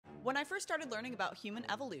When I first started learning about human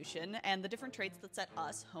evolution and the different traits that set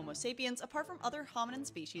us, Homo sapiens, apart from other hominin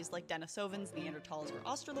species like Denisovans, Neanderthals, or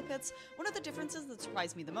Australopiths, one of the differences that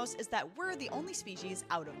surprised me the most is that we're the only species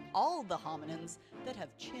out of all the hominins that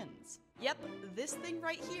have chins. Yep, this thing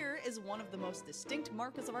right here is one of the most distinct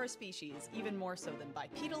markers of our species, even more so than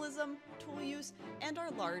bipedalism, tool use, and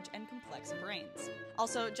our large and complex brains.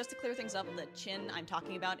 Also, just to clear things up, the chin I'm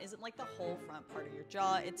talking about isn't like the whole front part of your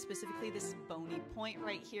jaw, it's specifically this bony point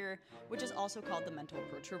right here, which is also called the mental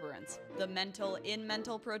protuberance. The mental in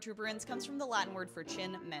mental protuberance comes from the Latin word for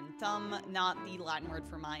chin, mentum, not the Latin word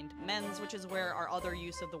for mind, mens, which is where our other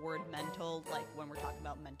use of the word mental, like when we're talking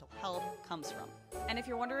about mental health, comes from. And if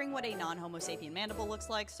you're wondering what a non-Homo sapien mandible looks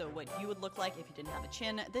like, so what you would look like if you didn't have a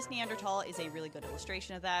chin, this Neanderthal is a really good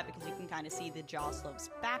illustration of that because you can kind of see the jaw slopes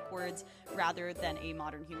backwards rather than a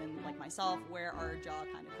modern human like myself where our jaw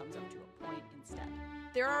kind of comes up to a point instead.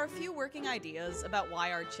 There are a few working ideas about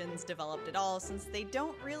why our chins developed at all, since they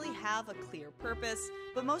don't really have a clear purpose,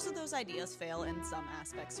 but most of those ideas fail in some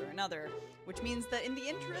aspects or another, which means that in the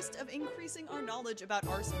interest of increasing our knowledge about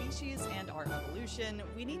our species and our evolution,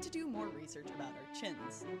 we need to do more research about our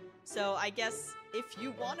chins. So I guess if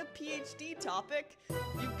you want a PhD topic,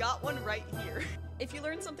 you've got one right here. If you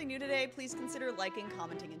learned something new today, please consider liking,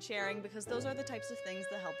 commenting, and sharing, because those are the types of things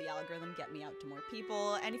that help the algorithm get me out to more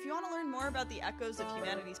people. And if you want to learn more about the echoes of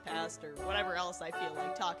humanity's past, or whatever else I feel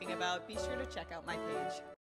like talking about, be sure to check out my page.